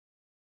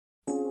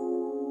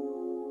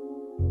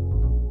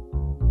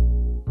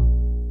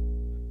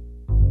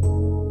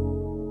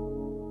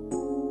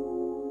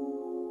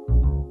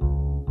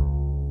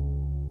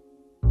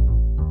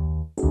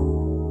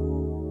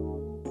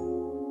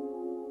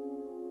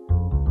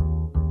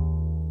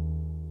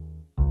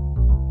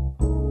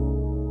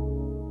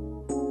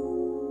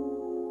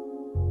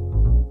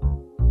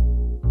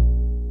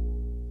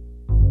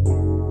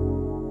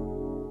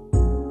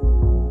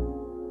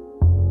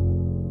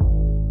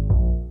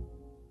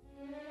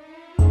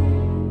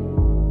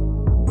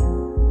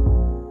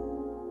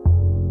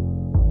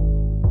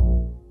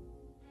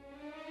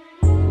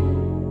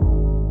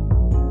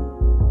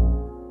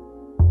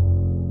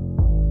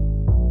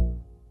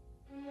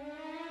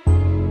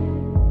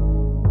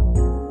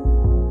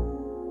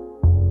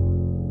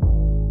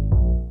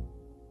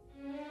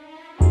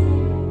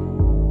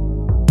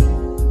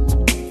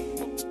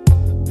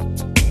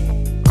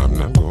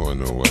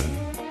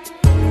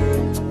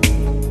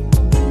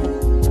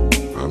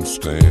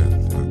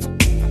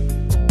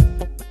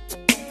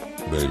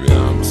Baby,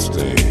 I'm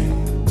staying.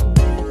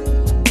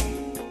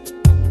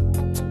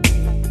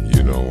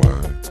 You know why?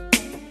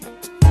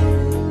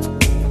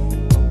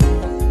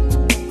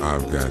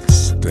 I've got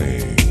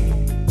staying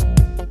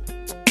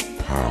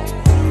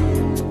power.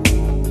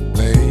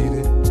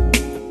 Lady,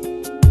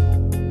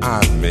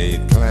 I've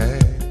made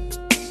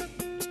plans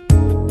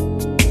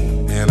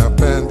in a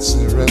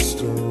fancy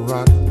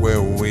restaurant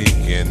where we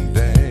can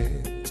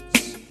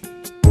dance.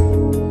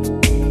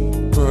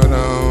 Put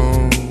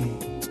on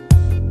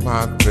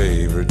my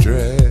favorite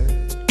dress,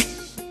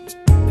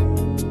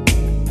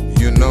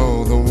 you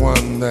know, the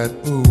one that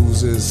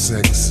oozes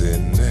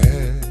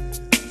sexiness.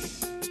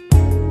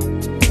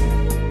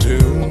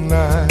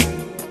 Tonight,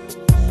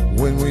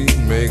 when we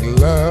make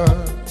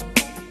love,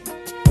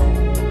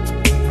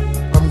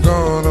 I'm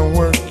gonna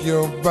work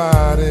your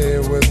body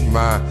with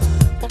my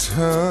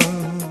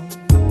tongue.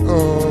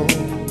 Oh,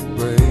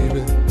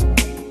 baby,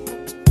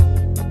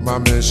 my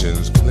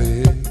mission's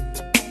clear.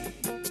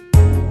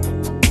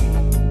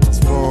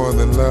 For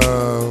the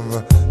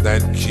love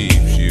that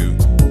keeps you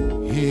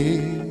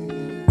here,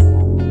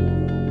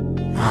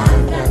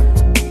 I've got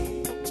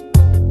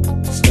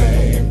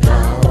staying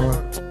power.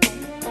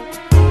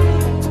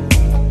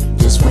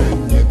 Just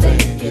when you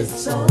think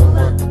it's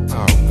over,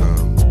 I'll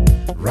come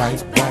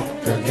right back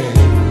again.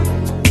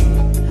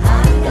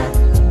 I've got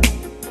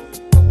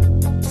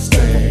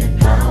staying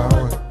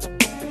power.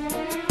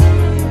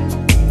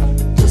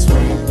 Just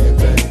when you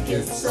think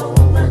it's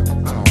over,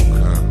 I'll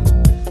come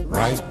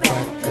right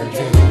back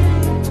again.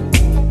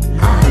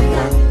 I've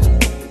got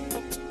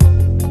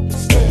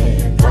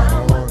staying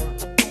power.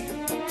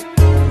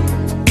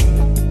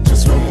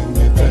 Just when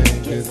you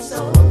think it's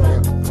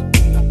over.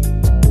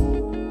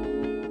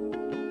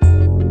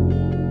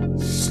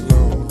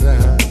 Slow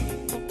down,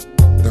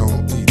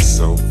 don't eat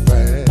so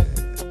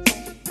fast.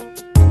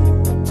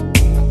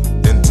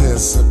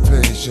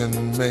 Anticipation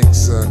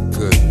makes a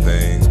good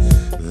thing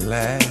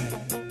last.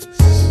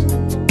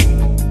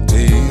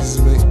 Tease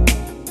me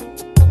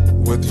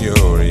with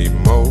your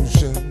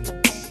emotions.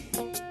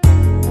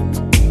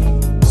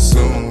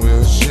 Soon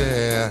we'll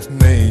share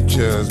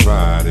nature's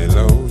body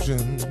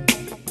lotion.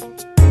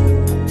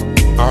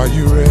 Are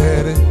you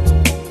ready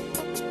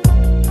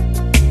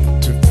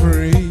to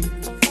free?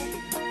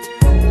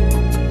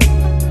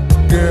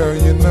 Girl,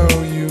 you know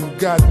you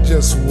got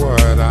just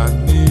what I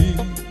need.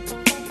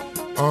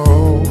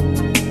 Oh,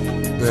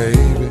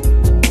 baby,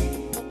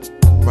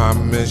 my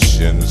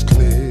mission's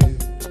clear.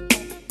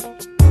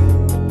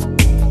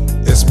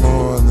 It's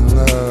more than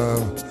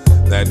love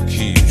that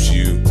keeps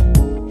you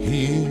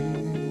here.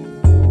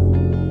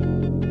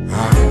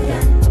 I've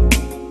got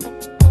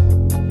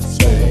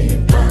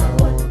staying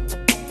power.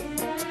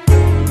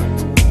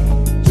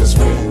 Just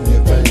when you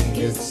think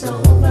it's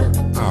over,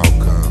 I'll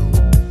come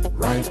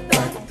right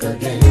back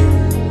again.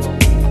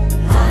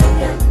 I've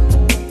got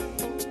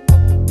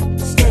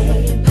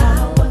staying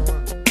power.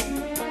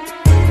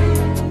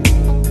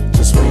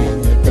 Just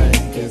when you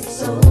think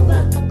it's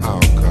over,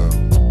 I'll come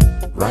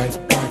right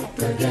back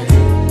again.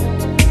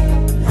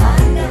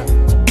 I've got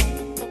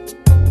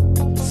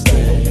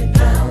staying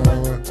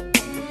power.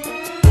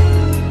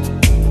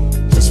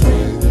 Just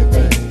when you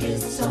think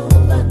it's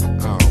over,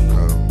 I'll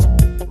come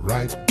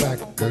right back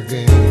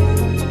again.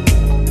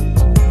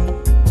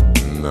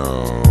 No,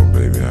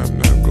 baby, I'm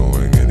not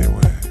going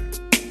anywhere.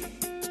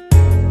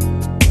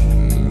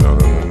 No,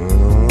 no, no,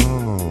 no, no,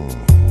 no.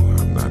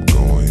 I'm not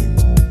going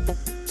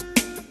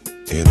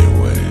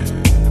anywhere.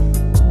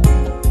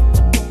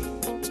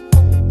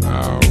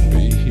 I'll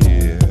be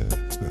here.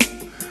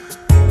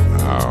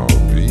 I'll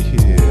be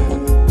here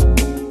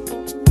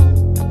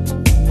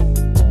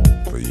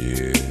for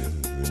years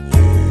and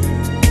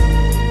years.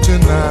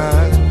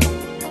 Tonight,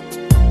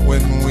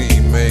 when we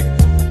make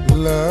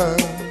love,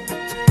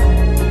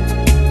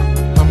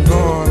 I'm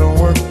gonna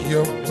work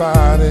your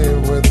body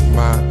with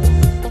my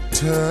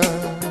touch.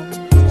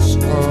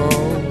 Oh,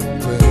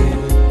 baby,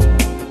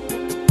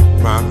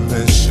 my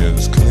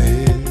mission's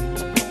clear.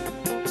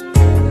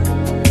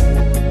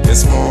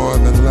 It's more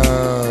than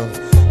love